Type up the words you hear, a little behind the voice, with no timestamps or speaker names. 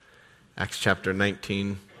Acts chapter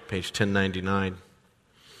 19, page 1099.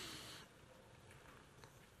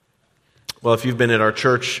 Well, if you've been at our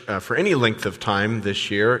church for any length of time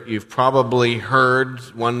this year, you've probably heard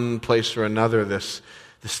one place or another this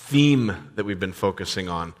theme that we've been focusing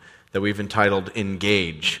on, that we've entitled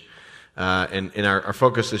Engage. And our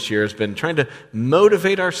focus this year has been trying to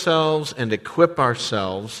motivate ourselves and equip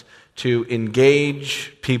ourselves to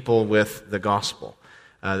engage people with the gospel.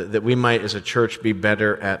 That we might, as a church, be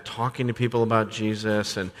better at talking to people about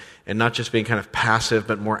Jesus and not just being kind of passive,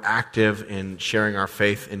 but more active in sharing our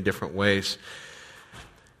faith in different ways.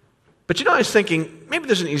 But I was thinking, maybe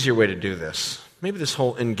there's an easier way to do this. Maybe this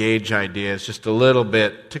whole engage idea is just a little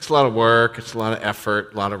bit, takes a lot of work, it's a lot of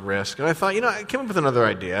effort, a lot of risk. And I thought, I came up with another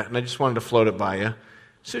idea, and I just wanted to float it by you.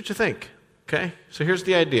 See what you think, okay? So here's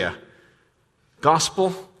the idea.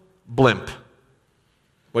 Gospel blimp.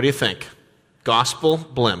 What do you think? Gospel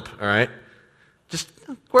blimp, all right? Just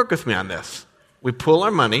work with me on this. We pool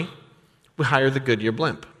our money, we hire the Goodyear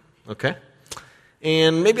blimp, okay?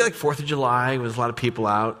 And maybe like 4th of July, with a lot of people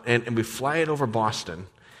out, and we fly it over Boston.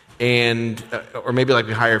 And or maybe like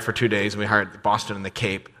we hire it for 2 days, and we hire Boston and the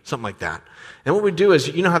Cape, something like that. And what we do is,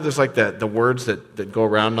 how there's like the words that go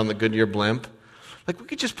around on the Goodyear blimp? Like we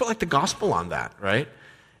could just put like the gospel on that, right?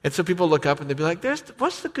 And so people look up and they'd be like,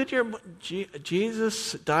 what's the Goodyear?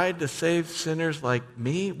 Jesus died to save sinners like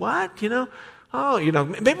me? What?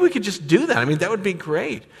 Maybe we could just do that. I mean, that would be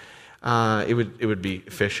great. It would be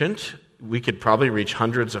efficient. We could probably reach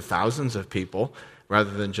hundreds of thousands of people rather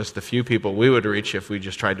than just the few people we would reach if we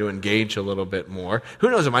just tried to engage a little bit more. Who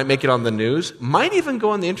knows, it might make it on the news, might even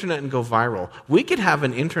go on the internet and go viral. We could have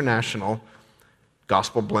an international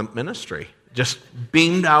gospel blimp ministry just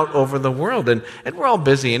beamed out over the world. And we're all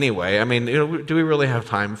busy anyway. I mean, do we really have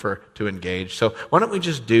time to engage? So why don't we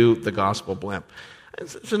just do the gospel blimp?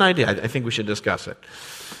 It's an idea. I think we should discuss it.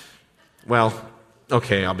 Well,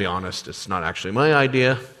 okay, I'll be honest. It's not actually my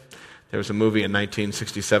idea. There was a movie in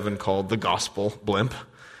 1967 called The Gospel Blimp,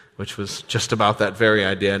 which was just about that very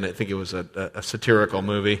idea, and I think it was a satirical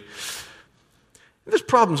movie. There's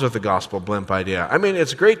problems with the gospel blimp idea. I mean,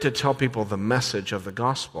 it's great to tell people the message of the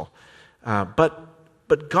gospel,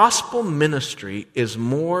 but gospel ministry is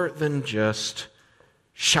more than just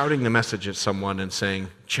shouting the message at someone and saying,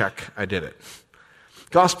 check, I did it.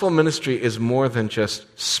 Gospel ministry is more than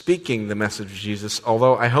just speaking the message of Jesus,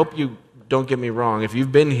 although I hope you don't get me wrong. If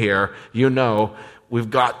you've been here, we've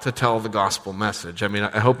got to tell the gospel message. I mean,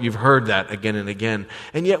 I hope you've heard that again and again.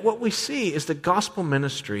 And yet what we see is that gospel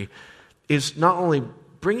ministry is not only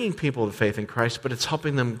bringing people to faith in Christ, but it's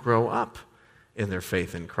helping them grow up in their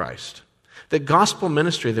faith in Christ. The gospel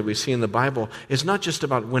ministry that we see in the Bible is not just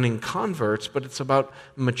about winning converts, but it's about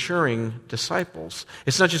maturing disciples.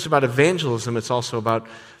 It's not just about evangelism, it's also about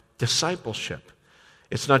discipleship.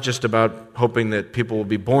 It's not just about hoping that people will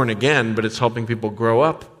be born again, but it's helping people grow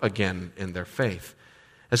up again in their faith.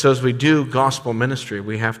 And so as we do gospel ministry,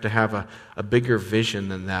 we have to have a bigger vision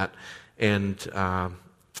than that, and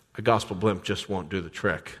a gospel blimp just won't do the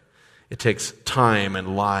trick. It takes time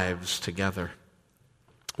and lives together.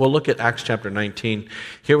 Well, look at Acts chapter 19.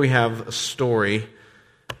 Here we have a story,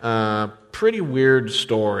 pretty weird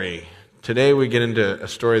story. Today we get into a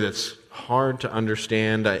story that's hard to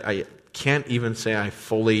understand. I can't even say I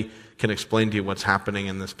fully can explain to you what's happening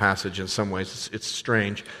in this passage in some ways. It's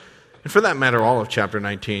strange. And for that matter, all of chapter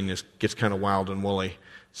 19 gets kind of wild and woolly.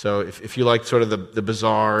 So if you like sort of the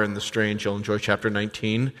bizarre and the strange, you'll enjoy chapter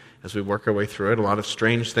 19 as we work our way through it. A lot of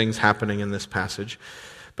strange things happening in this passage.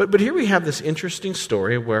 But here we have this interesting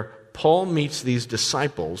story where Paul meets these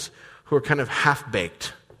disciples who are kind of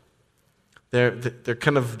half-baked. They're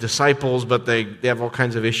kind of disciples, but they have all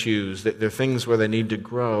kinds of issues. They're things where they need to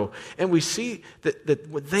grow. And we see that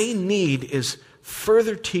what they need is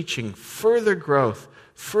further teaching, further growth,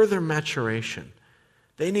 further maturation.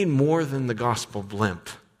 They need more than the gospel blimp.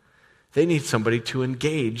 They need somebody to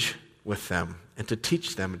engage with them and to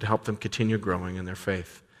teach them and to help them continue growing in their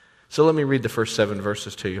faith. So let me read the first 7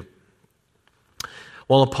 verses to you.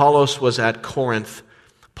 While Apollos was at Corinth,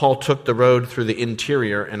 Paul took the road through the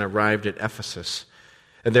interior and arrived at Ephesus.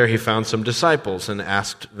 And there he found some disciples and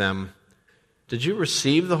asked them, "Did you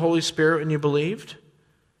receive the Holy Spirit when you believed?"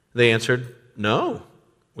 They answered, "No,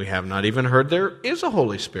 we have not even heard there is a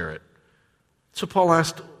Holy Spirit." So Paul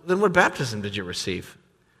asked, "Then what baptism did you receive?"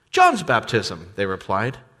 "John's baptism," they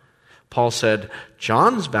replied. Paul said,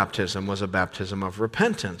 "John's baptism was a baptism of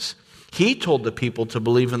repentance. He told the people to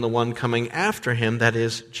believe in the one coming after him, that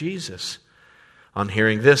is, Jesus." On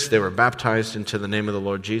hearing this, they were baptized into the name of the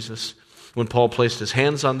Lord Jesus. When Paul placed his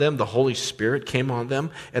hands on them, the Holy Spirit came on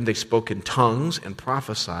them, and they spoke in tongues and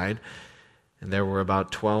prophesied. And there were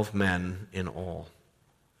about 12 men in all.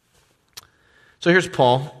 So here's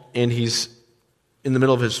Paul, and he's in the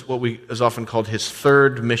middle of his, what is often called his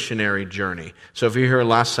third missionary journey. So if you were here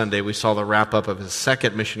last Sunday, we saw the wrap-up of his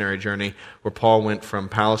second missionary journey, where Paul went from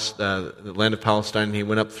the land of Palestine, and he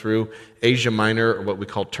went up through Asia Minor, or what we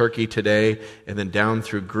call Turkey today, and then down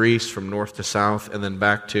through Greece from north to south, and then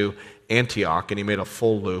back to Antioch, and he made a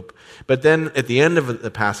full loop. But then at the end of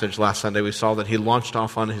the passage last Sunday, we saw that he launched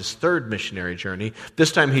off on his third missionary journey.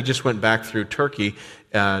 This time he just went back through Turkey,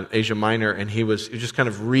 Asia Minor, and he was just kind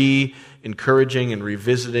of re-encouraging and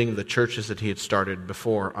revisiting the churches that he had started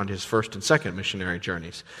before on his first and second missionary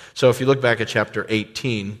journeys. So if you look back at chapter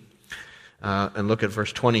 18 and look at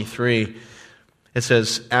verse 23, it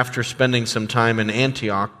says, after spending some time in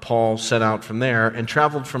Antioch, Paul set out from there and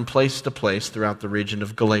traveled from place to place throughout the region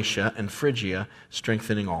of Galatia and Phrygia,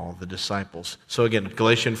 strengthening all the disciples. So again,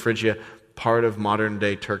 Galatia and Phrygia, part of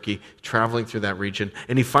modern-day Turkey, traveling through that region.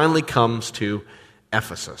 And he finally comes to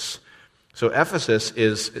Ephesus. So Ephesus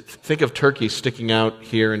is, think of Turkey sticking out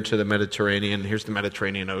here into the Mediterranean. Here's the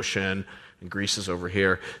Mediterranean Ocean, and Greece is over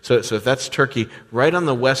here. So if that's Turkey, right on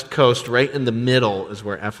the west coast, right in the middle is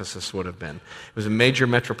where Ephesus would have been. It was a major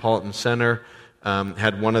metropolitan center,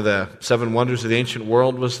 had one of the seven wonders of the ancient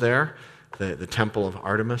world was there, the Temple of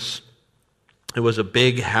Artemis. It was a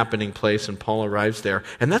big happening place, and Paul arrives there.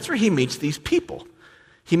 And that's where he meets these people.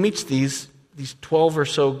 He meets these 12 or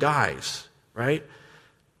so guys, right?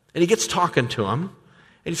 And he gets talking to them.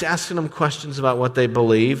 And he's asking them questions about what they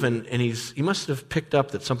believe, and he must have picked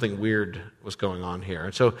up that something weird was going on here.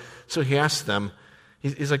 And so he asks them,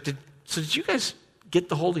 he's like, did you guys get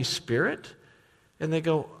the Holy Spirit? And they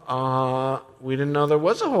go, we didn't know there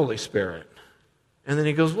was a Holy Spirit. And then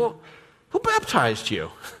he goes, well, who baptized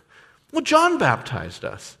you? Well, John baptized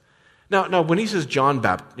us. Now, when he says John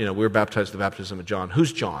we were baptized the baptism of John,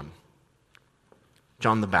 who's John?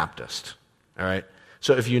 John the Baptist, all right?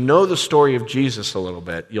 So if you know the story of Jesus a little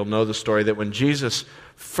bit, you'll know the story that when Jesus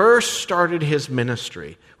first started his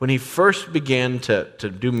ministry, when he first began to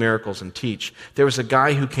do miracles and teach, there was a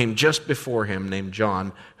guy who came just before him named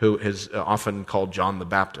John, who is often called John the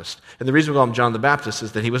Baptist. And the reason we call him John the Baptist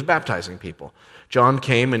is that he was baptizing people. John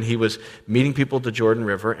came and he was meeting people at the Jordan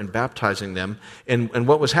River and baptizing them. And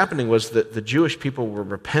what was happening was that the Jewish people were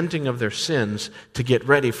repenting of their sins to get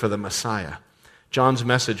ready for the Messiah. John's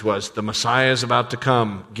message was, the Messiah is about to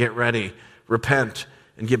come, get ready, repent,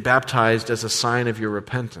 and get baptized as a sign of your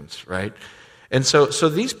repentance, right? And so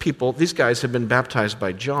these guys have been baptized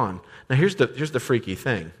by John. Now here's the freaky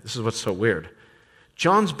thing. This is what's so weird.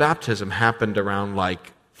 John's baptism happened around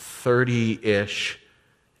like 30-ish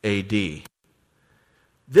AD.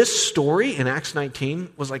 This story in Acts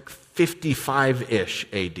 19 was like 55-ish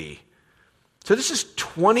AD. So this is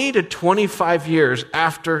 20 to 25 years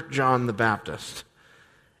after John the Baptist.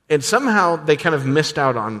 And somehow they kind of missed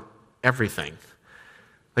out on everything.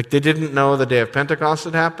 Like they didn't know the day of Pentecost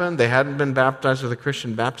had happened. They hadn't been baptized with a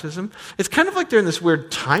Christian baptism. It's kind of like they're in this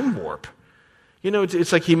weird time warp. You know,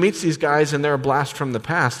 it's like he meets these guys and they're a blast from the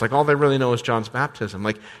past. Like all they really know is John's baptism.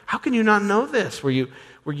 Like, how can you not know this? Were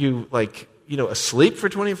you like, asleep for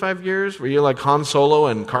 25 years? Were you like Han Solo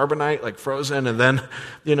and Carbonite, like frozen, and then,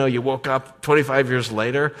 you woke up 25 years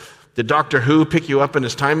later? Did Doctor Who pick you up in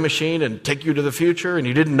his time machine and take you to the future, and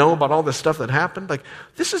you didn't know about all this stuff that happened? Like,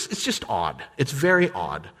 it's just odd. It's very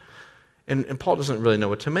odd. And Paul doesn't really know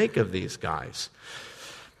what to make of these guys.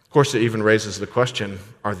 Of course, it even raises the question,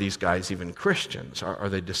 are these guys even Christians? Are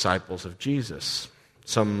they disciples of Jesus?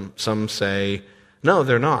 Some say, no,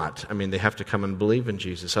 they're not. I mean, they have to come and believe in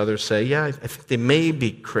Jesus. Others say, yeah, I think they may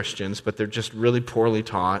be Christians, but they're just really poorly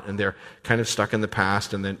taught, and they're kind of stuck in the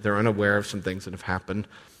past, and they're unaware of some things that have happened.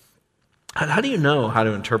 How do you know how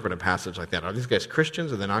to interpret a passage like that? Are these guys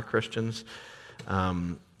Christians? Are they not Christians?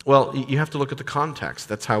 Well, you have to look at the context.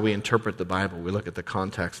 That's how we interpret the Bible. We look at the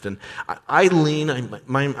context. And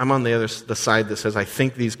I'm on the side that says I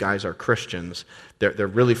think these guys are Christians. They're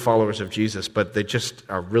really followers of Jesus, but they just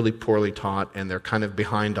are really poorly taught, and they're kind of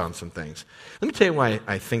behind on some things. Let me tell you why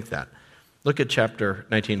I think that. Look at chapter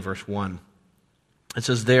 19, verse 1. It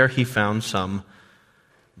says, there he found some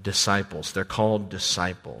disciples. They're called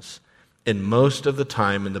disciples. And most of the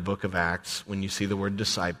time in the book of Acts, when you see the word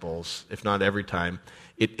disciples, if not every time,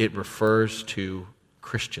 it refers to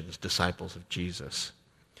Christians, disciples of Jesus.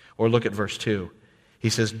 Or look at verse 2.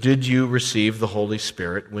 He says, did you receive the Holy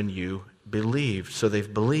Spirit when you believed? So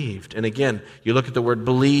they've believed. And again, you look at the word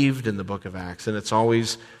believed in the book of Acts, and it's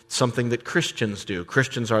always something that Christians do.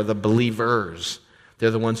 Christians are the believers.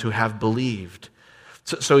 They're the ones who have believed.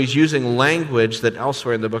 So he's using language that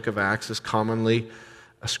elsewhere in the book of Acts is commonly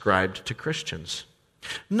ascribed to Christians.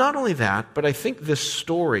 Not only that, but I think this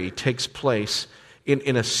story takes place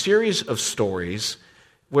in a series of stories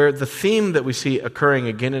where the theme that we see occurring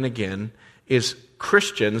again and again is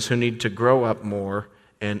Christians who need to grow up more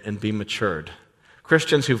and be matured.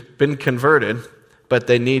 Christians who've been converted, but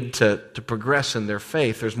they need to progress in their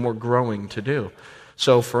faith. There's more growing to do.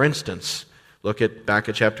 So, for instance, look back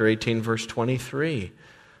at chapter 18, verse 23.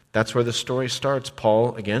 That's where the story starts.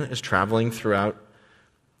 Paul, again, is traveling throughout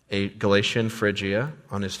Galatia and Phrygia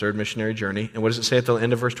on his third missionary journey. And what does it say at the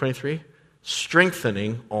end of verse 23?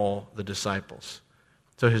 Strengthening all the disciples.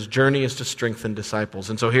 So his journey is to strengthen disciples.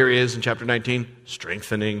 And so here he is in chapter 19,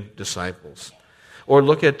 strengthening disciples. Or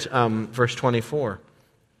look at verse 24.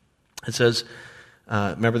 It says,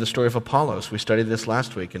 remember the story of Apollos. We studied this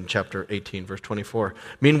last week in chapter 18, verse 24.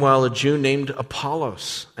 Meanwhile, a Jew named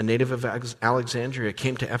Apollos, a native of Alexandria,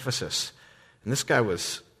 came to Ephesus. And this guy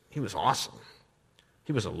was awesome.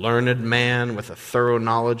 He was a learned man with a thorough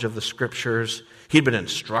knowledge of the Scriptures. He'd been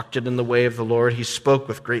instructed in the way of the Lord. He spoke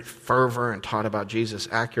with great fervor and taught about Jesus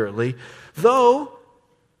accurately, though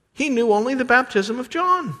he knew only the baptism of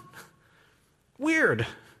John. Weird.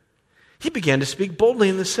 He began to speak boldly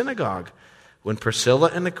in the synagogue. When Priscilla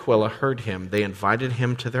and Aquila heard him, they invited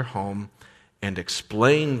him to their home and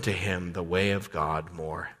explained to him the way of God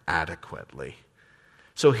more adequately.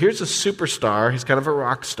 So here's a superstar. He's kind of a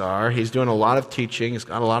rock star. He's doing a lot of teaching. He's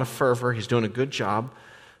got a lot of fervor. He's doing a good job.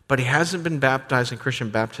 But he hasn't been baptized in Christian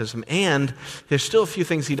baptism, and there's still a few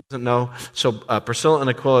things he doesn't know. So Priscilla and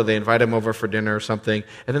Aquila, they invite him over for dinner or something,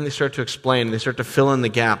 and then they start to explain. They start to fill in the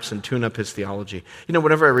gaps and tune up his theology. You know,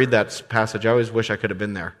 whenever I read that passage, I always wish I could have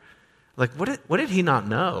been there. Like, what did he not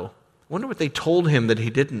know? I wonder what they told him that he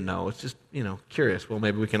didn't know. It's just, curious. Well,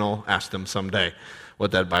 maybe we can all ask them someday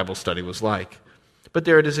what that Bible study was like. But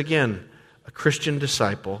there it is again, a Christian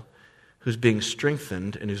disciple who's being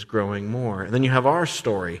strengthened and who's growing more. And then you have our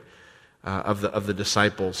story of the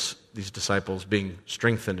disciples, these disciples being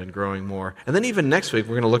strengthened and growing more. And then even next week,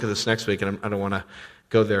 we're going to look at this next week, and I don't want to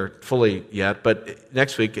go there fully yet, but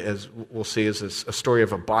next week, as we'll see, is a story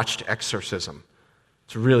of a botched exorcism.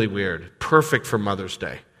 It's really weird. Perfect for Mother's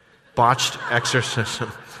Day. Botched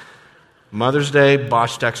exorcism. Mother's Day,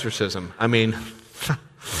 botched exorcism. I mean,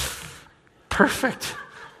 perfect.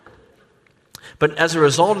 But as a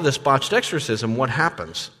result of this botched exorcism, what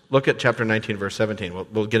happens? Look at chapter 19, verse 17.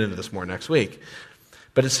 We'll get into this more next week.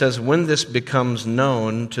 But it says, when this becomes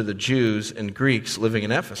known to the Jews and Greeks living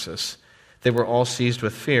in Ephesus, they were all seized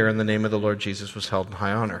with fear, and the name of the Lord Jesus was held in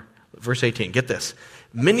high honor. Verse 18, get this.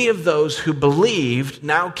 Many of those who believed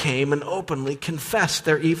now came and openly confessed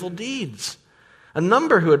their evil deeds. A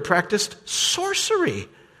number who had practiced sorcery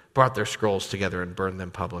brought their scrolls together and burned them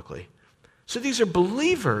publicly. So these are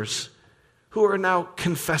believers who are now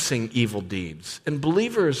confessing evil deeds, and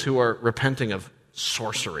believers who are repenting of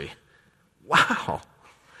sorcery. Wow.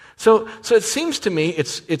 So it seems to me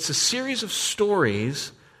it's a series of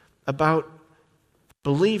stories about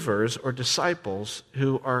believers or disciples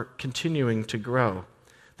who are continuing to grow.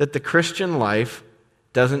 That the Christian life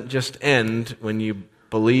doesn't just end when you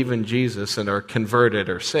believe in Jesus and are converted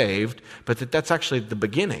or saved, but that's actually the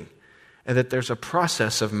beginning. And that there's a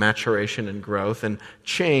process of maturation and growth and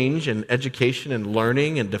change and education and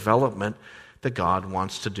learning and development that God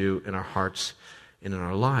wants to do in our hearts and in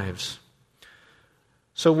our lives.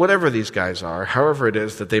 So whatever these guys are, however it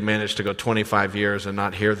is that they managed to go 25 years and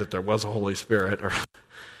not hear that there was a Holy Spirit,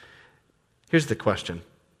 here's the question.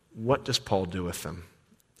 What does Paul do with them?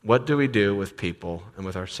 What do we do with people and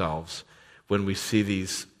with ourselves when we see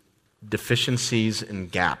these deficiencies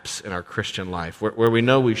and gaps in our Christian life, where we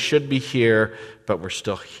know we should be here, but we're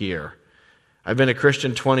still here? I've been a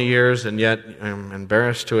Christian 20 years, and yet I'm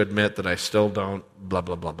embarrassed to admit that I still don't blah,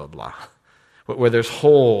 blah, blah, blah, blah. Where there's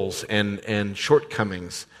holes and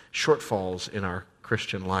shortcomings, shortfalls in our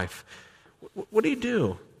Christian life. What do?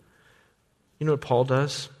 You know what Paul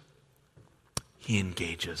does? He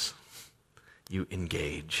engages. You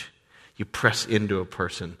engage. You press into a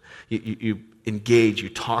person. You engage, you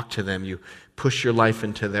talk to them, you push your life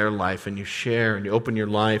into their life, and you share, and you open your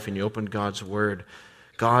life, and you open God's Word.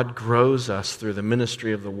 God grows us through the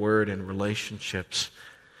ministry of the Word and relationships.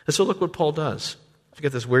 And so look what Paul does. You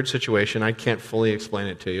get this weird situation. I can't fully explain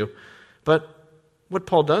it to you. But what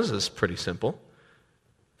Paul does is pretty simple.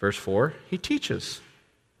 Verse 4, he teaches.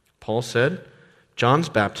 Paul said, John's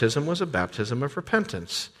baptism was a baptism of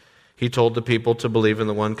repentance. He told the people to believe in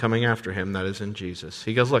the one coming after him, that is in Jesus.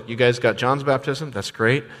 He goes, look, you guys got John's baptism, that's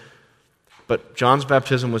great. But John's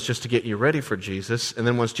baptism was just to get you ready for Jesus. And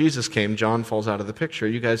then once Jesus came, John falls out of the picture.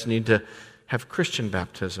 You guys need to have Christian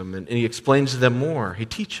baptism. And he explains to them more. He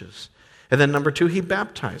teaches. And then number 2, he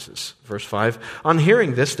baptizes. Verse 5, on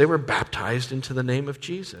hearing this, they were baptized into the name of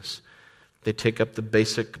Jesus. They take up the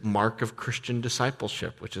basic mark of Christian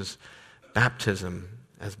discipleship, which is baptism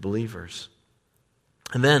as believers.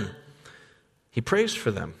 And then he prays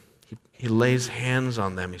for them. He lays hands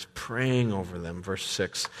on them. He's praying over them. Verse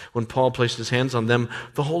 6, when Paul placed his hands on them,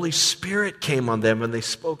 the Holy Spirit came on them, and they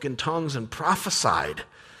spoke in tongues and prophesied.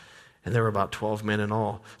 And there were about 12 men in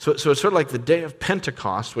all. So it's sort of like the day of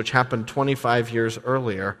Pentecost, which happened 25 years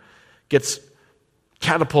earlier, gets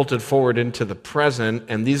catapulted forward into the present,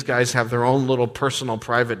 and these guys have their own little personal,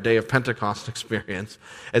 private day of Pentecost experience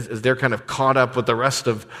as they're kind of caught up with the rest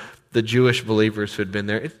of the Jewish believers who had been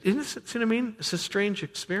there. See what I mean? It's a strange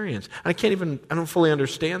experience. I don't fully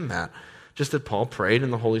understand that. Just that Paul prayed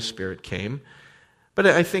and the Holy Spirit came. But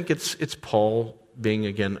I think it's Paul being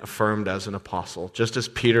again affirmed as an apostle. Just as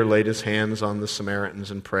Peter laid his hands on the Samaritans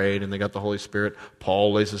and prayed and they got the Holy Spirit,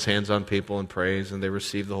 Paul lays his hands on people and prays and they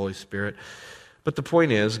receive the Holy Spirit. But the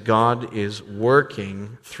point is, God is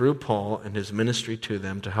working through Paul and his ministry to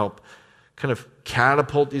them to help kind of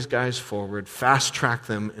catapult these guys forward, fast-track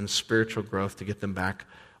them in spiritual growth to get them back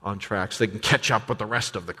on track so they can catch up with the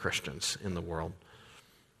rest of the Christians in the world.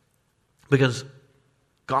 Because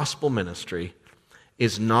gospel ministry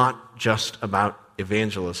is not just about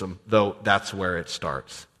evangelism, though that's where it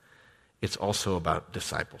starts. It's also about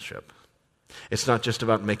discipleship. It's not just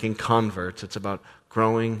about making converts, it's about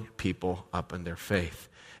growing people up in their faith.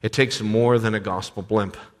 It takes more than a gospel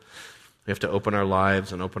blimp. We have to open our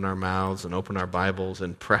lives and open our mouths and open our Bibles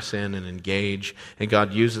and press in and engage, and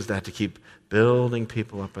God uses that to keep building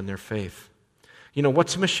people up in their faith. You know,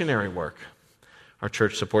 what's missionary work? Our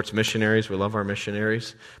church supports missionaries. We love our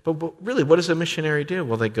missionaries. But really, what does a missionary do?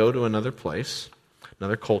 Well, they go to another place,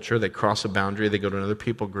 another culture. They cross a boundary. They go to another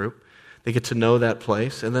people group. They get to know that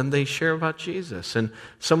place, and then they share about Jesus. And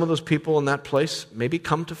some of those people in that place maybe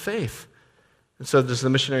come to faith. And so does the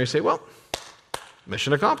missionary say, well,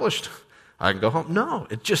 mission accomplished. I can go home. No,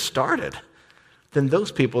 it just started. Then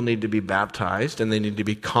those people need to be baptized, and they need to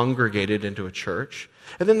be congregated into a church.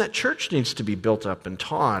 And then that church needs to be built up and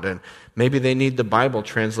taught, and maybe they need the Bible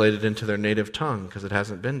translated into their native tongue because it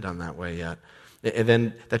hasn't been done that way yet. And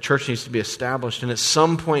then that church needs to be established, and at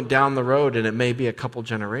some point down the road, and it may be a couple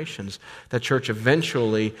generations, that church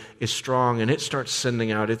eventually is strong, and it starts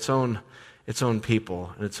sending out its own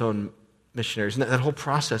people and its own missionaries. And that whole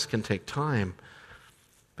process can take time.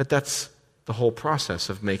 But that's the whole process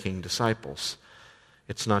of making disciples.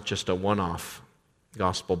 It's not just a one-off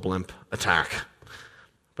gospel blimp attack,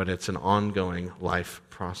 but it's an ongoing life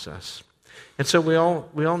process. And so we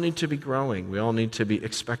all need to be growing. We all need to be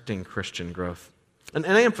expecting Christian growth. And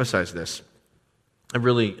I emphasize this. I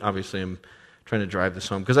really, obviously, am trying to drive this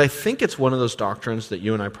home because I think it's one of those doctrines that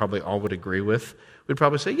you and I probably all would agree with. We'd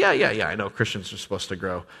probably say, yeah, I know Christians are supposed to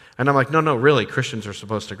grow. And I'm like, no, really, Christians are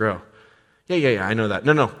supposed to grow. Yeah, I know that.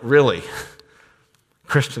 No, really,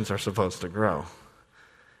 Christians are supposed to grow.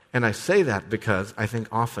 And I say that because I think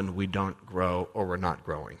often we don't grow or we're not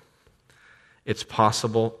growing. It's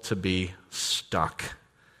possible to be stuck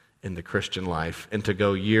in the Christian life and to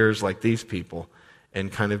go years like these people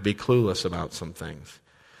and kind of be clueless about some things.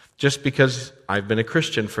 Just because I've been a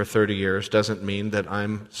Christian for 30 years doesn't mean that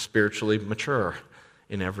I'm spiritually mature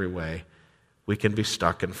in every way. We can be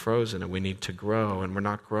stuck and frozen, and we need to grow, and we're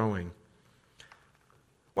not growing.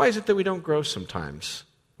 Why is it that we don't grow sometimes?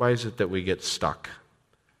 Why is it that we get stuck?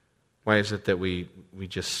 Why is it that we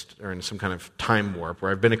just are in some kind of time warp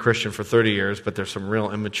where I've been a Christian for 30 years, but there's some real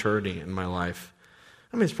immaturity in my life?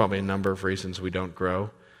 I mean, there's probably a number of reasons we don't grow.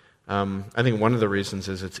 I think one of the reasons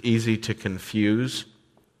is it's easy to confuse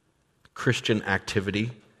Christian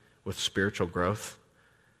activity with spiritual growth.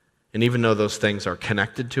 And even though those things are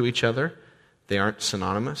connected to each other, they aren't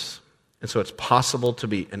synonymous. And so it's possible to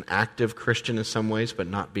be an active Christian in some ways, but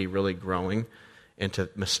not be really growing, and to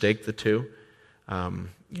mistake the two.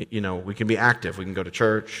 We can be active. We can go to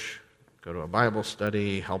church, go to a Bible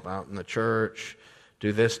study, help out in the church,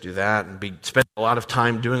 do this, do that, and spend a lot of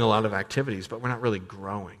time doing a lot of activities, but we're not really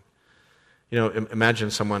growing. You know,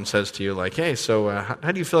 imagine someone says to you, like, hey, so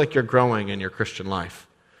how do you feel like you're growing in your Christian life?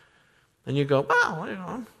 And you go,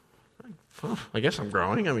 well, I guess I'm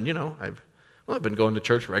growing. I mean, I've been going to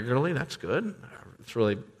church regularly. That's good.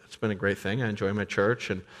 It's been a great thing. I enjoy my church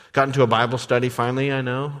and got into a Bible study finally, and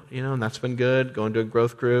that's been good. Going to a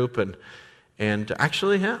growth group and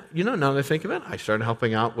actually, now that I think of it, I started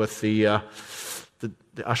helping out with the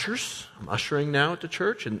ushers. I'm ushering now at the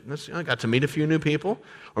church, and I got to meet a few new people.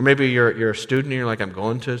 Or maybe you're a student and you're like, I'm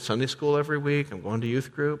going to Sunday school every week. I'm going to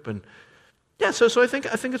youth group, and so I think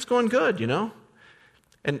it's going good,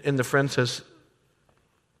 And the friend says,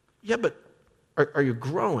 Yeah, but are you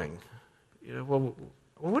growing? Well,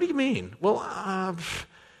 what do you mean? Well,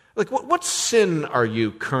 what sin are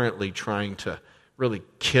you currently trying to really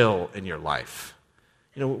kill in your life?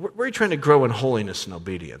 Where are you trying to grow in holiness and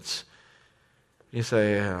obedience? You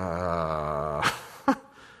say, I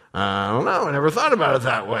don't know, I never thought about it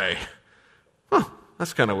that way. Huh,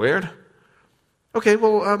 that's kind of weird. Okay,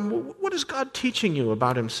 well, what is God teaching you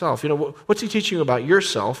about himself? What's he teaching you about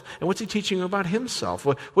yourself, and what's he teaching you about himself?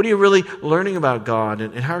 What are you really learning about God,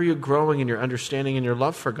 and how are you growing in your understanding and your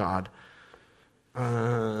love for God?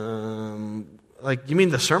 You mean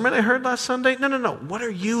the sermon I heard last Sunday? No. What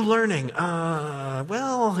are you learning? Am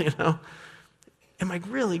I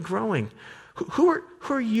really growing? Who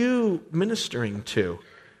are you ministering to?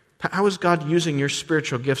 How is God using your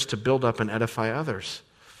spiritual gifts to build up and edify others?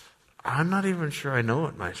 I'm not even sure I know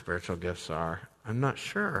what my spiritual gifts are. I'm not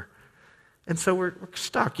sure. And so we're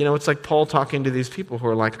stuck. It's like Paul talking to these people who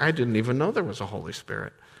are like, I didn't even know there was a Holy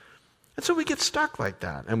Spirit. And so we get stuck like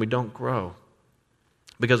that, and we don't grow.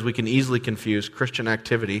 Because we can easily confuse Christian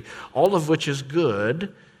activity, all of which is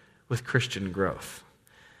good, with Christian growth.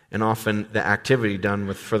 And often the activity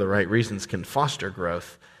done for the right reasons can foster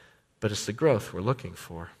growth, but it's the growth we're looking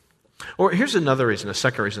for. Or here's another reason, a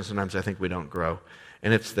second reason sometimes I think we don't grow.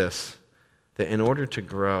 And it's this, that in order to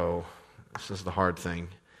grow, this is the hard thing,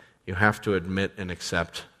 you have to admit and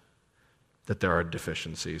accept that there are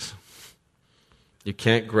deficiencies. You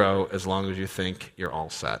can't grow as long as you think you're all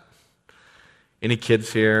set. Any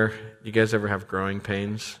kids here, you guys ever have growing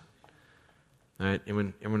pains? Right?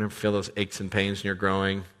 Anyone ever feel those aches and pains when you're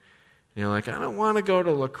growing? And you're like, I don't want to go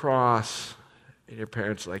to lacrosse. And your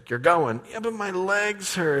parents are like, you're going. Yeah, but my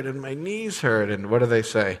legs hurt and my knees hurt. And what do they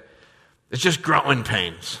say? It's just growing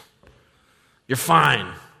pains. You're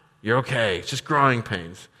fine. You're okay. It's just growing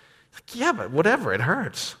pains. It's like, yeah, but whatever. It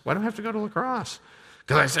hurts. Why do I have to go to lacrosse?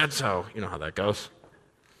 Because I said so. You know how that goes.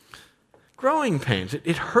 Growing pains.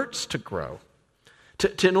 It hurts to grow.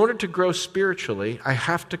 In order to grow spiritually, I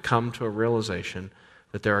have to come to a realization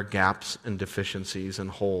that there are gaps and deficiencies and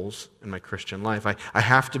holes in my Christian life. I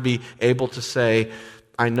have to be able to say,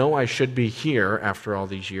 I know I should be here after all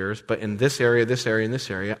these years, but in this area, and this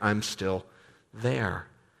area, I'm still there.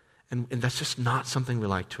 And that's just not something we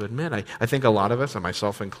like to admit. I think a lot of us, and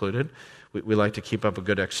myself included, we like to keep up a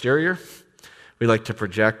good exterior. We like to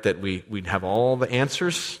project that we have all the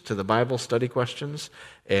answers to the Bible study questions,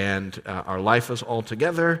 and our life is all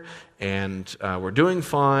together, and we're doing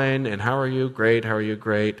fine, and how are you? Great, how are you?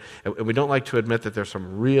 Great. And we don't like to admit that there's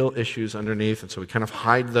some real issues underneath, and so we kind of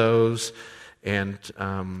hide those. And,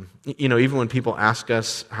 even when people ask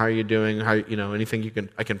us, how are you doing? Anything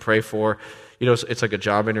I can pray for, it's like a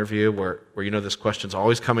job interview where this question's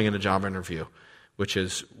always coming in a job interview, which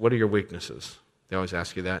is, what are your weaknesses? They always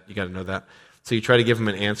ask you that. You got to know that. So you try to give them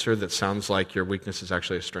an answer that sounds like your weakness is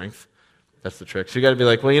actually a strength. That's the trick. So you got to be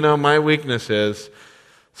like, my weakness is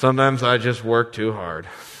sometimes I just work too hard.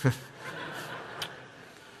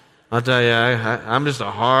 I'll tell you, I'm just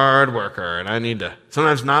a hard worker, and I need to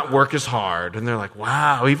sometimes not work as hard. And they're like,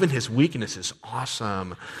 wow, even his weakness is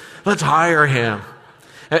awesome. Let's hire him.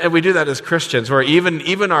 And we do that as Christians, where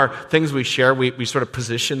even our things we share, we sort of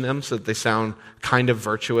position them so that they sound kind of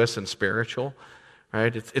virtuous and spiritual.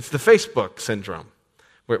 Right? It's the Facebook syndrome,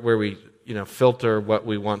 where we filter what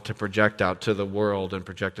we want to project out to the world and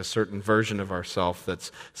project a certain version of ourselves that's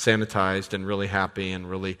sanitized and really happy and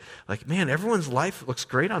really like, man, everyone's life looks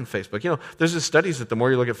great on Facebook. There's this studies that the more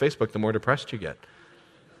you look at Facebook, the more depressed you get.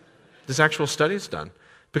 There's actual studies done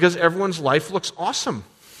because everyone's life looks awesome.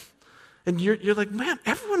 And you're like, man,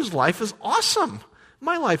 everyone's life is awesome.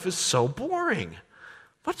 My life is so boring.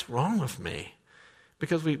 What's wrong with me?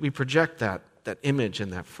 Because we project that image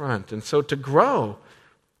in that front. And so to grow,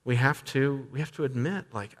 we have to admit,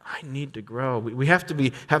 like, I need to grow. We have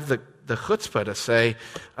to have the chutzpah to say,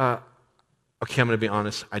 okay, I'm going to be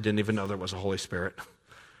honest, I didn't even know there was a Holy Spirit.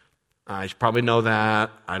 I probably know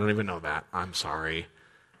that. I don't even know that. I'm sorry.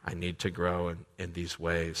 I need to grow in these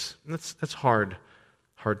ways. And that's hard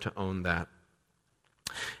to own that.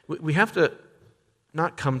 We have to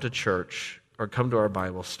not come to church or come to our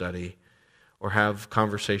Bible study or have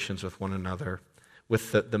conversations with one another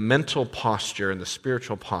with the mental posture and the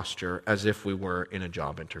spiritual posture as if we were in a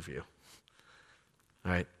job interview.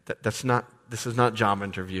 All right? This is not job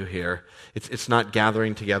interview here. It's not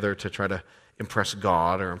gathering together to try to impress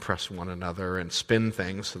God or impress one another and spin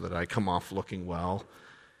things so that I come off looking well.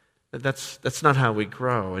 That's not how we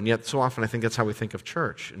grow. And yet so often I think that's how we think of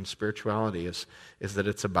church and spirituality is that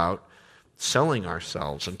it's about selling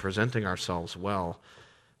ourselves and presenting ourselves well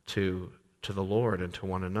to the Lord and to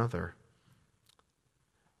one another.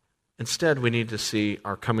 Instead, we need to see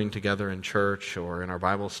our coming together in church or in our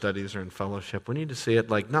Bible studies or in fellowship. We need to see it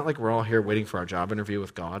like not like we're all here waiting for our job interview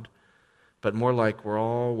with God, but more like we're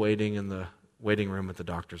all waiting in the waiting room at the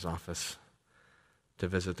doctor's office to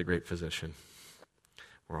visit the great physician.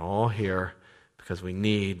 We're all here because we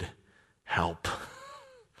need help.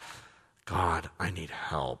 God, I need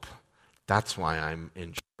help. That's why I'm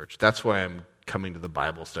in church. That's why I'm coming to the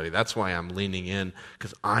Bible study. That's why I'm leaning in,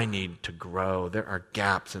 because I need to grow. There are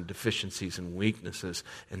gaps and deficiencies and weaknesses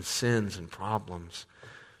and sins and problems.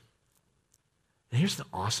 And here's the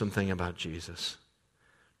awesome thing about Jesus.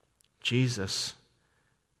 Jesus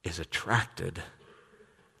is attracted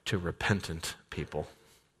to repentant people.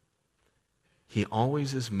 He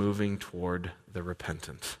always is moving toward the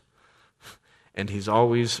repentant. And he's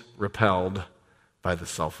always repelled by the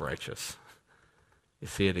self-righteous. You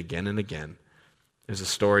see it again and again. There's a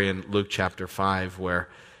story in Luke chapter 5 where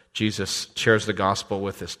Jesus shares the gospel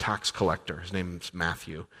with this tax collector. His name's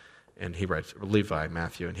Matthew. And he writes,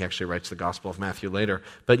 Matthew, and he actually writes the Gospel of Matthew later.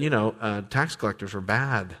 But, tax collectors were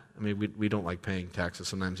bad. I mean, we don't like paying taxes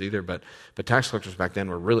sometimes either, but tax collectors back then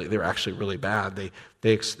they were actually really bad.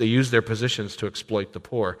 They used their positions to exploit the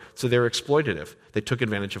poor. So they were exploitative. They took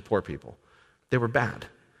advantage of poor people. They were bad.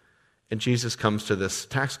 And Jesus comes to this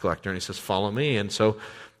tax collector and he says, follow me. And so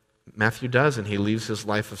Matthew does, and he leaves his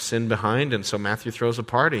life of sin behind, and so Matthew throws a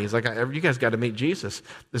party. He's like, you guys got to meet Jesus.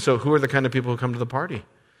 And so who are the kind of people who come to the party?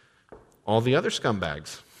 All the other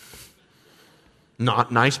scumbags.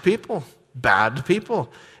 Not nice people. Bad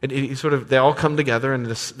people. And they all come together in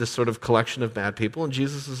this sort of collection of bad people, and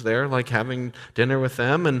Jesus is there like having dinner with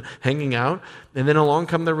them and hanging out. And then along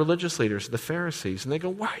come the religious leaders, the Pharisees, and they go,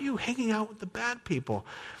 why are you hanging out with the bad people?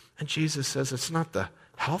 And Jesus says, it's not the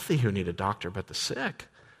healthy who need a doctor, but the sick.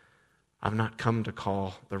 I've not come to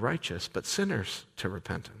call the righteous, but sinners to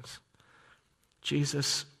repentance.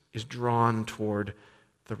 Jesus is drawn toward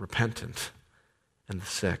the repentant and the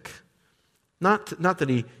sick. Not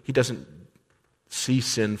that he doesn't see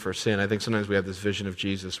sin for sin. I think sometimes we have this vision of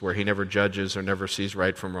Jesus where he never judges or never sees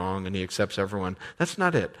right from wrong and he accepts everyone. That's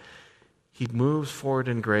not it. He moves forward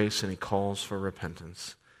in grace and he calls for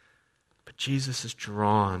repentance. But Jesus is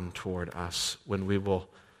drawn toward us when we will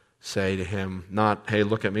say to him, not, hey,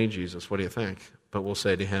 look at me, Jesus, what do you think? But we'll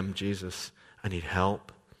say to him, Jesus, I need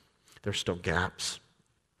help. There's still gaps.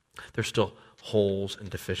 There's still holes and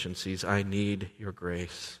deficiencies. I need your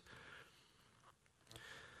grace.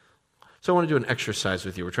 So I want to do an exercise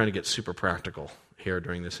with you. We're trying to get super practical here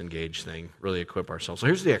during this Engage thing, really equip ourselves. So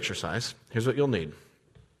here's the exercise. Here's what you'll need.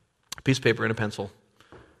 A piece of paper and a pencil.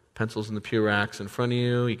 Pencils in the pew racks in front of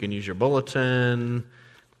you. You can use your bulletin.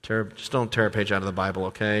 Just don't tear a page out of the Bible,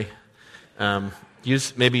 okay?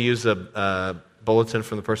 Use a bulletin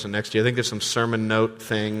from the person next to you. I think there's some sermon note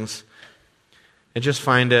things. And just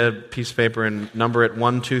find a piece of paper and number it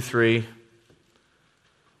 1, 2, 3.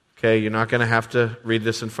 Okay, you're not going to have to read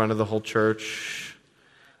this in front of the whole church.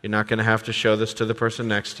 You're not going to have to show this to the person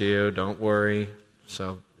next to you. Don't worry.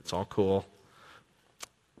 So it's all cool.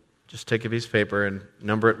 Just take a piece of paper and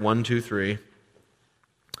number it 1, 2, 3.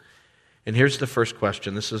 And here's the first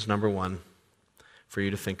question. This is number 1 for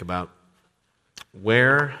you to think about.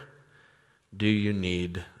 Where do you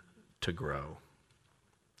need to grow?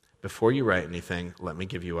 Before you write anything, let me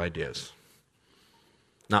give you ideas.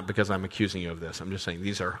 Not because I'm accusing you of this. I'm just saying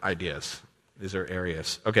these are ideas. These are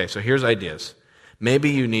areas. Okay, so here's ideas.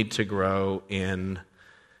 Maybe you need to grow in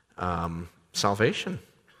salvation.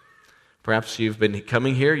 Perhaps you've been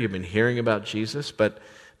coming here, you've been hearing about Jesus, but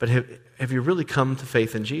have you really come to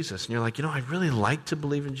faith in Jesus? And you're like, I'd really like to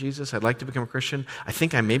believe in Jesus. I'd like to become a Christian. I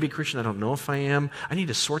think I may be a Christian. I don't know if I am. I need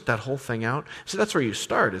to sort that whole thing out. So that's where you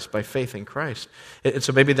start, is by faith in Christ. And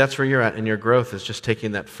so maybe that's where you're at in your growth, is just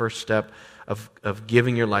taking that first step of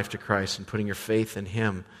giving your life to Christ and putting your faith in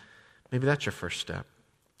Him. Maybe that's your first step.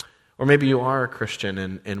 Or maybe you are a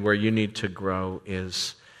Christian and where you need to grow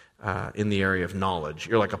is in the area of knowledge.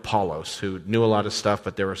 You're like Apollos, who knew a lot of stuff,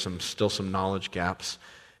 but there were still some knowledge gaps.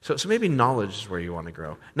 So maybe knowledge is where you want to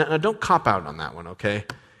grow. Now don't cop out on that one, okay?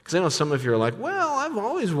 Because I know some of you are like, well, I've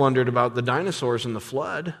always wondered about the dinosaurs and the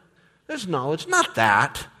flood. There's knowledge. Not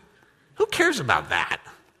that. Who cares about that?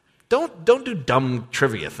 Don't do dumb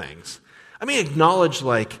trivia things. I mean, acknowledge,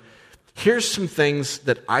 like, here's some things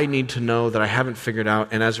that I need to know that I haven't figured out,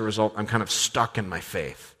 and as a result, I'm kind of stuck in my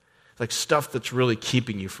faith. Like stuff that's really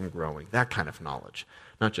keeping you from growing. That kind of knowledge.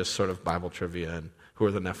 Not just sort of Bible trivia and who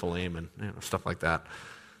are the Nephilim and stuff like that.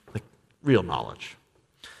 Like real knowledge.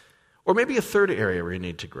 Or maybe a third area where you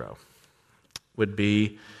need to grow would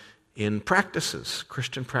be in practices,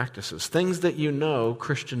 Christian practices. Things that you know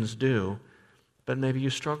Christians do, but maybe you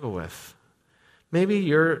struggle with. Maybe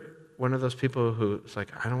you're one of those people who's like,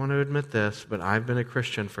 I don't want to admit this, but I've been a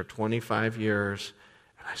Christian for 25 years,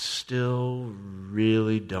 and I still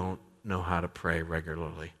really don't know how to pray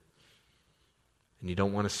regularly? And you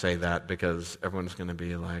don't want to say that because everyone's going to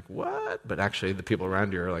be like, what? But actually, the people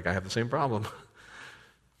around you are like, I have the same problem.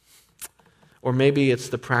 Or maybe it's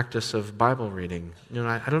the practice of Bible reading.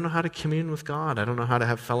 I don't know how to commune with God. I don't know how to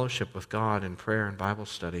have fellowship with God in prayer and Bible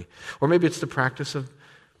study. Or maybe it's the practice of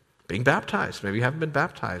being baptized. Maybe you haven't been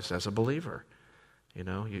baptized as a believer.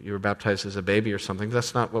 You were baptized as a baby or something.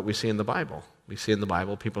 That's not what we see in the Bible. We see in the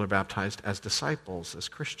Bible people are baptized as disciples, as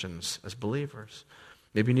Christians, as believers.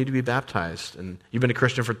 Maybe you need to be baptized, and you've been a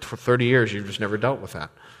Christian for 30 years. You've just never dealt with that.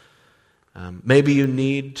 Maybe you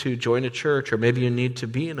need to join a church, or maybe you need to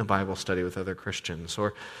be in a Bible study with other Christians,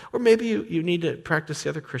 or maybe you need to practice the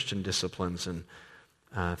other Christian disciplines and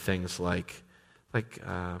things like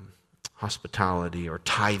hospitality or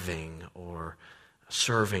tithing or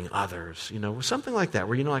serving others, something like that,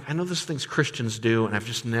 where I know there's things Christians do, and I've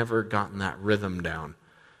just never gotten that rhythm down,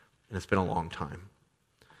 and it's been a long time.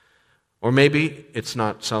 Or maybe it's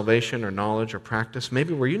not salvation or knowledge or practice.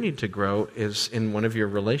 Maybe where you need to grow is in one of your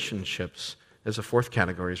relationships. There's a fourth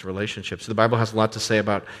category, is relationships. The Bible has a lot to say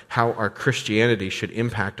about how our Christianity should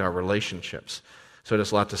impact our relationships. So it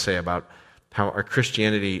has a lot to say about how our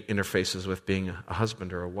Christianity interfaces with being a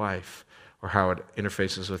husband or a wife, or how it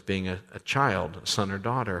interfaces with being a child, a son or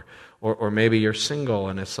daughter. Or maybe you're single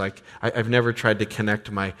and it's like, I've never tried to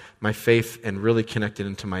connect my faith and really connect it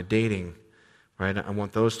into my dating. Right? I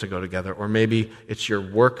want those to go together. Or maybe it's your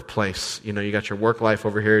workplace. You got your work life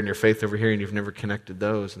over here and your faith over here, and you've never connected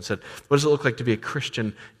those and said, what does it look like to be a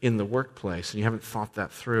Christian in the workplace? And you haven't thought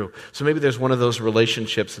that through. So maybe there's one of those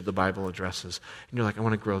relationships that the Bible addresses, and you're like, I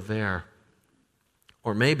want to grow there.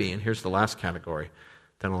 Or maybe, and here's the last category,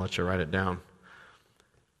 then I'll let you write it down.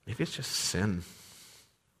 Maybe it's just sin.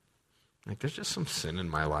 There's just some sin in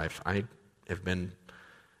my life I have been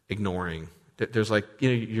ignoring. There's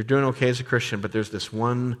you're doing okay as a Christian, but there's this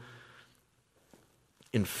one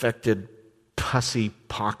infected, pussy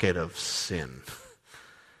pocket of sin,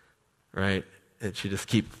 right? That you just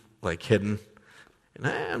keep hidden. And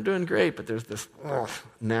I'm doing great, but there's this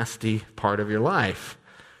nasty part of your life.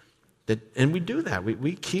 And we do that.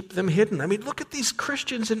 We keep them hidden. Look at these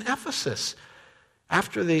Christians in Ephesus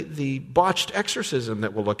after the botched exorcism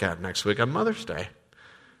that we'll look at next week on Mother's Day,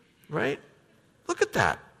 right? Look at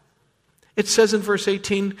that. It says in verse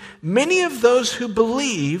 18, many of those who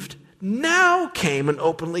believed now came and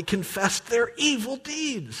openly confessed their evil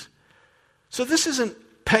deeds. So this isn't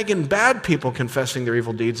pagan bad people confessing their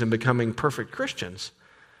evil deeds and becoming perfect Christians.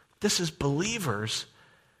 This is believers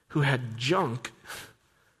who had junk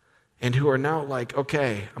and who are now like,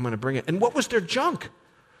 okay, I'm going to bring it. And what was their junk?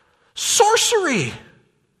 Sorcery.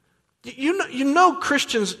 You know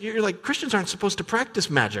Christians, you're like, Christians aren't supposed to practice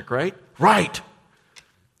magic, right? Right.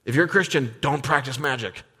 If you're a Christian, don't practice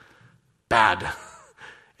magic. Bad.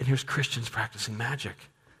 And here's Christians practicing magic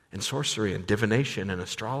and sorcery and divination and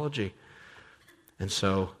astrology. And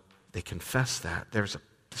so they confess that. There's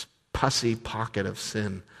this pussy pocket of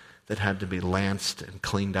sin that had to be lanced and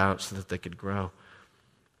cleaned out so that they could grow.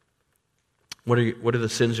 What are the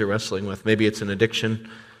sins you're wrestling with? Maybe it's an addiction.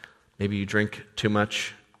 Maybe you drink too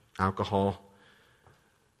much alcohol.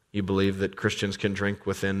 You believe that Christians can drink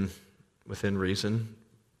within reason,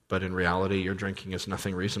 but in reality, your drinking is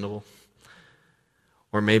nothing reasonable.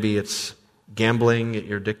 Or maybe it's gambling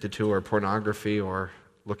you're addicted to, or pornography, or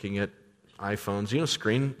looking at iPhones.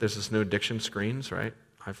 There's this new addiction, screens, right?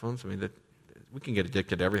 iPhones. We can get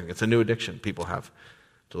addicted to everything. It's a new addiction people have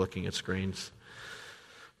to looking at screens.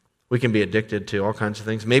 We can be addicted to all kinds of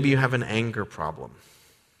things. Maybe you have an anger problem.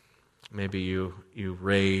 Maybe you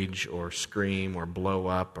rage or scream or blow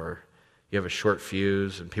up, or you have a short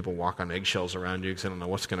fuse and people walk on eggshells around you because they don't know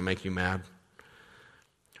what's going to make you mad.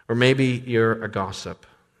 Or maybe you're a gossip.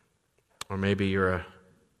 Or maybe you're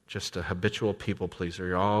just a habitual people pleaser.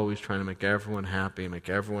 You're always trying to make everyone happy, make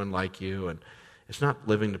everyone like you. And it's not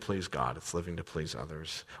living to please God, it's living to please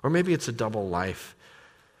others. Or maybe it's a double life.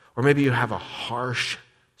 Or maybe you have a harsh,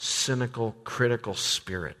 cynical, critical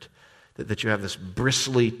spirit. That you have this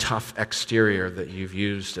bristly, tough exterior that you've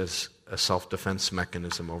used as a self-defense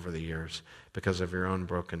mechanism over the years because of your own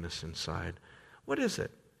brokenness inside. What is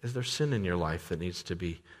it? Is there sin in your life that needs to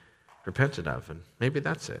be repented of? And maybe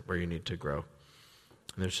that's it, where you need to grow.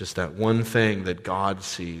 And there's just that one thing that God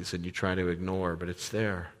sees and you try to ignore, but it's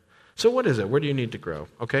there. So what is it? Where do you need to grow?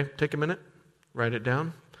 Okay, take a minute, write it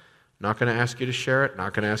down. Not going to ask you to share it,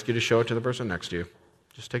 not going to ask you to show it to the person next to you.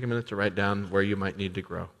 Just take a minute to write down where you might need to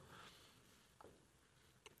grow.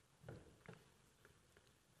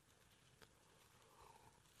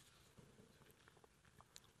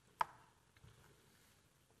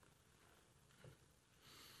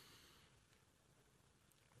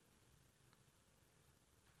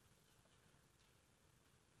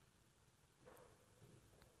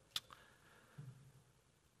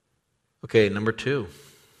 Okay, number 2.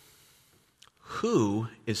 Who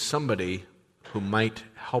is somebody who might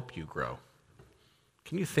help you grow?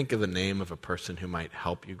 Can you think of the name of a person who might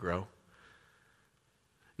help you grow?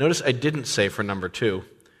 Notice I didn't say for number 2,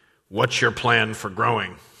 what's your plan for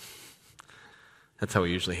growing? That's how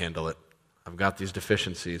we usually handle it. I've got these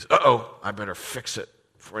deficiencies. Uh-oh, I better fix it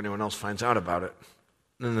before anyone else finds out about it.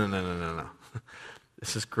 No.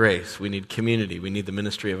 This is grace. We need community. We need the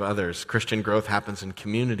ministry of others. Christian growth happens in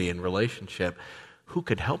community and relationship. Who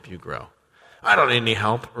could help you grow? I don't need any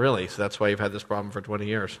help, really. So that's why you've had this problem for 20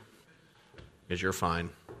 years. Because you're fine.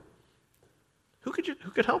 Who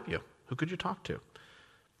could help you? Who could you talk to?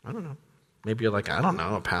 I don't know. Maybe you're like, I don't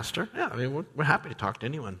know, a pastor? Yeah, I mean, we're happy to talk to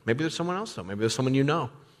anyone. Maybe there's someone else, though. Maybe there's someone you know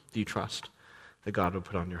that you trust, that God would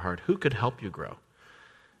put on your heart. Who could help you grow?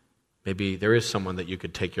 Maybe there is someone that you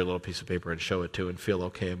could take your little piece of paper and show it to and feel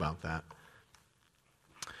okay about that.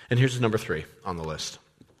 And here's number 3 on the list.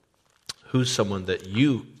 Who's someone that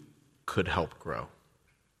you could help grow?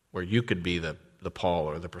 Where you could be the Paul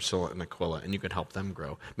or the Priscilla and Aquila, and you could help them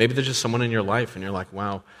grow. Maybe there's just someone in your life, and you're like,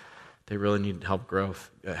 wow, they really need help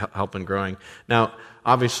in growing. Now,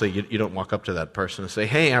 obviously, you don't walk up to that person and say,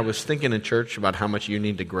 hey, I was thinking in church about how much you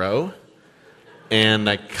need to grow, and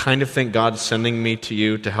I kind of think God's sending me to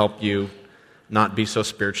you to help you not be so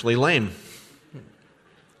spiritually lame.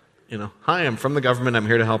 Hi, I'm from the government, I'm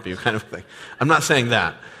here to help you, kind of thing. I'm not saying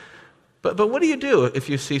that. But what do you do if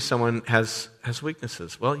you see someone has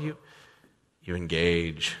weaknesses? Well, you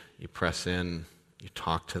engage, you press in, you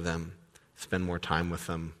talk to them, spend more time with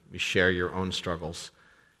them, you share your own struggles,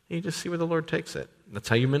 and you just see where the Lord takes it. That's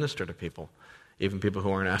how you minister to people, even people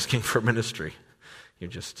who aren't asking for ministry. You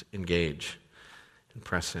just engage and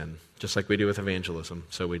press in, just like we do with evangelism,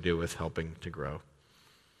 so we do with helping to grow.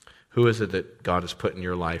 Who is it that God has put in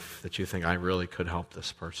your life that you think, I really could help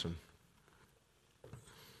this person?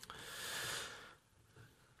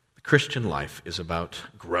 The Christian life is about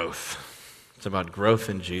growth. It's about growth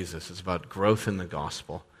in Jesus. It's about growth in the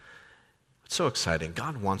gospel. It's so exciting.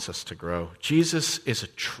 God wants us to grow. Jesus is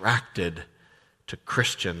attracted to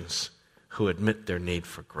Christians who admit their need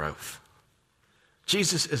for growth.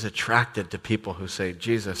 Jesus is attracted to people who say,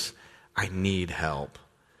 Jesus, I need help,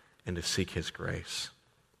 and to seek his grace.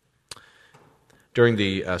 During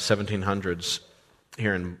the 1700s,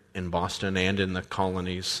 here in Boston and in the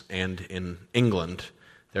colonies and in England,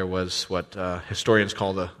 there was what historians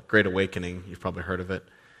call the Great Awakening. You've probably heard of it.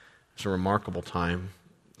 It's a remarkable time.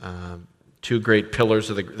 2 great pillars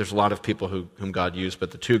there's a lot of people whom God used,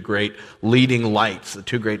 but the 2 great leading lights, the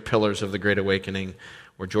 2 great pillars of the Great Awakening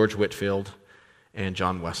were George Whitefield and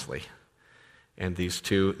John Wesley. And these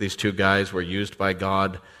two guys were used by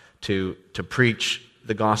God to preach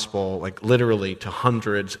the gospel, like literally to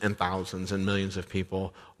hundreds and thousands and millions of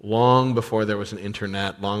people, long before there was an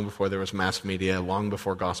internet, long before there was mass media, long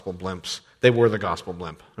before gospel blimps. They were the gospel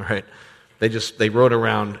blimp, all right? They rode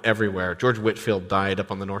around everywhere. George Whitefield died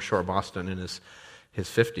up on the North Shore of Boston in his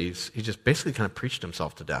 50s. He just basically kind of preached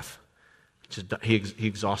himself to death. He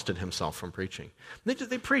exhausted himself from preaching.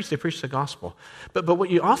 They preached the gospel. But what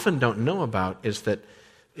you often don't know about is that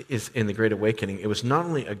in the Great Awakening, it was not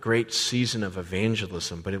only a great season of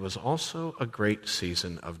evangelism, but it was also a great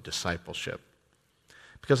season of discipleship.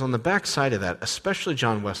 Because on the backside of that, especially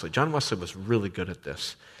John Wesley was really good at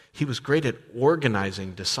this. He was great at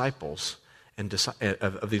organizing disciples and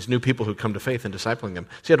of these new people who come to faith and discipling them.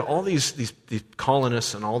 So he had all these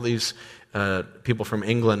colonists and all these people from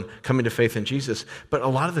England coming to faith in Jesus, but a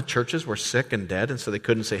lot of the churches were sick and dead, and so they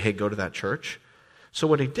couldn't say, hey, go to that church. So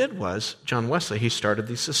what he did was, John Wesley, he started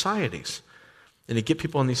these societies. And he'd get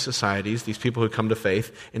people in these societies, these people who come to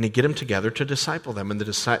faith, and he'd get them together to disciple them. And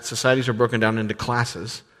the societies are broken down into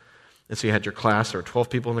classes. And so you had your class, there were 12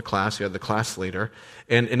 people in the class, you had the class leader.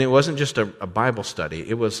 And it wasn't just a Bible study,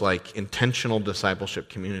 it was like intentional discipleship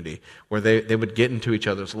community, where they would get into each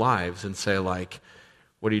other's lives and say like,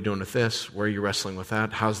 what are you doing with this? Where are you wrestling with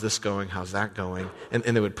that? How's this going? How's that going? And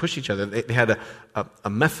they would push each other. They had a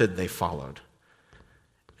method they followed.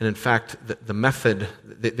 And in fact, the method,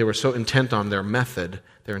 they were so intent on their method,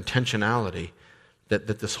 their intentionality,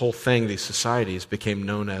 that this whole thing, these societies, became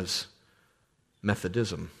known as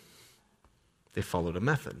Methodism. They followed a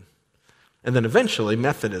method. And then eventually,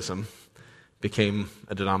 Methodism became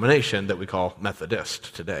a denomination that we call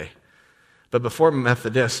Methodist today. But before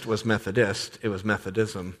Methodist, it was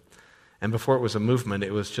Methodism. And before it was a movement,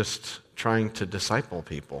 it was just trying to disciple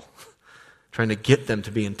people, trying to get them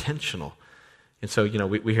to be intentional. And so,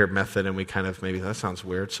 we hear method and we kind of, maybe that sounds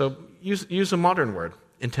weird. So use a modern word,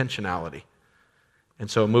 intentionality. And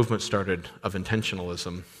so a movement started of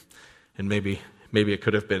intentionalism. And maybe it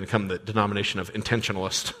could have become the denomination of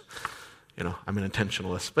intentionalist. I'm an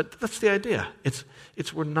intentionalist. But that's the idea. It's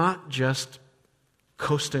we're not just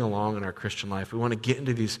coasting along in our Christian life. We want to get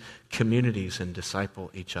into these communities and disciple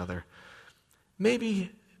each other. Maybe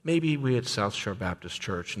we at South Shore Baptist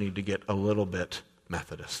Church need to get a little bit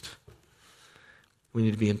Methodist. We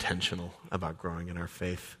need to be intentional about growing in our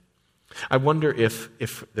faith. I wonder if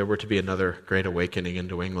there were to be another great awakening in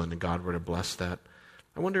New England and God were to bless that,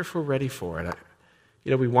 I wonder if we're ready for it.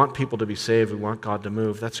 We want people to be saved. We want God to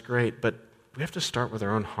move. That's great. But we have to start with our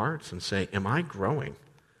own hearts and say, am I growing?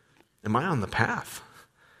 Am I on the path?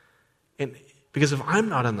 And because if I'm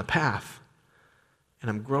not on the path and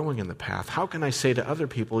I'm growing in the path, how can I say to other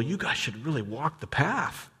people, you guys should really walk the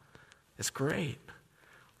path? It's great.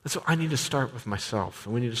 And so I need to start with myself,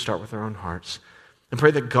 and we need to start with our own hearts and pray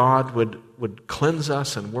that God would cleanse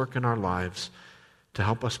us and work in our lives to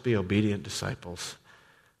help us be obedient disciples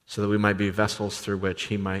so that we might be vessels through which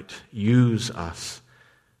He might use us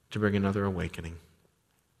to bring another awakening.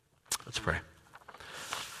 Let's pray.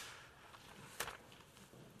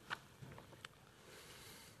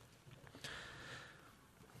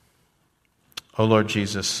 Oh Lord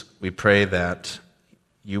Jesus, we pray that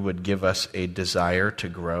You would give us a desire to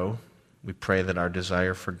grow. We pray that our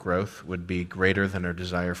desire for growth would be greater than our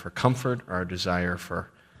desire for comfort or our desire for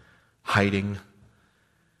hiding.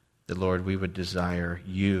 That, Lord, we would desire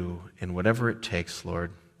You in whatever it takes,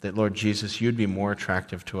 Lord. That, Lord Jesus, You'd be more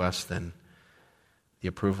attractive to us than the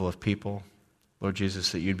approval of people. Lord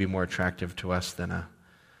Jesus, that You'd be more attractive to us than a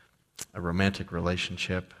romantic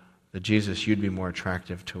relationship. That, Jesus, You'd be more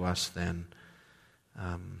attractive to us than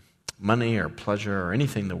money or pleasure or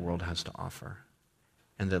anything the world has to offer.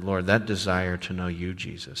 And that, Lord, that desire to know You,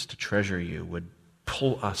 Jesus, to treasure You, would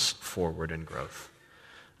pull us forward in growth.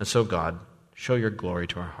 And so, God, show Your glory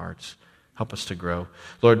to our hearts. Help us to grow.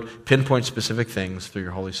 Lord, pinpoint specific things through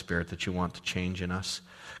Your Holy Spirit that You want to change in us.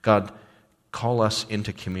 God, call us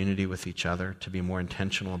into community with each other to be more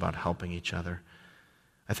intentional about helping each other.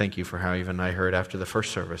 I thank You for how even I heard after the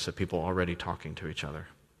first service of people already talking to each other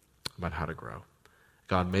about how to grow.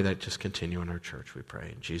 God, may that just continue in our church, we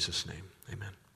pray. In Jesus' name, amen.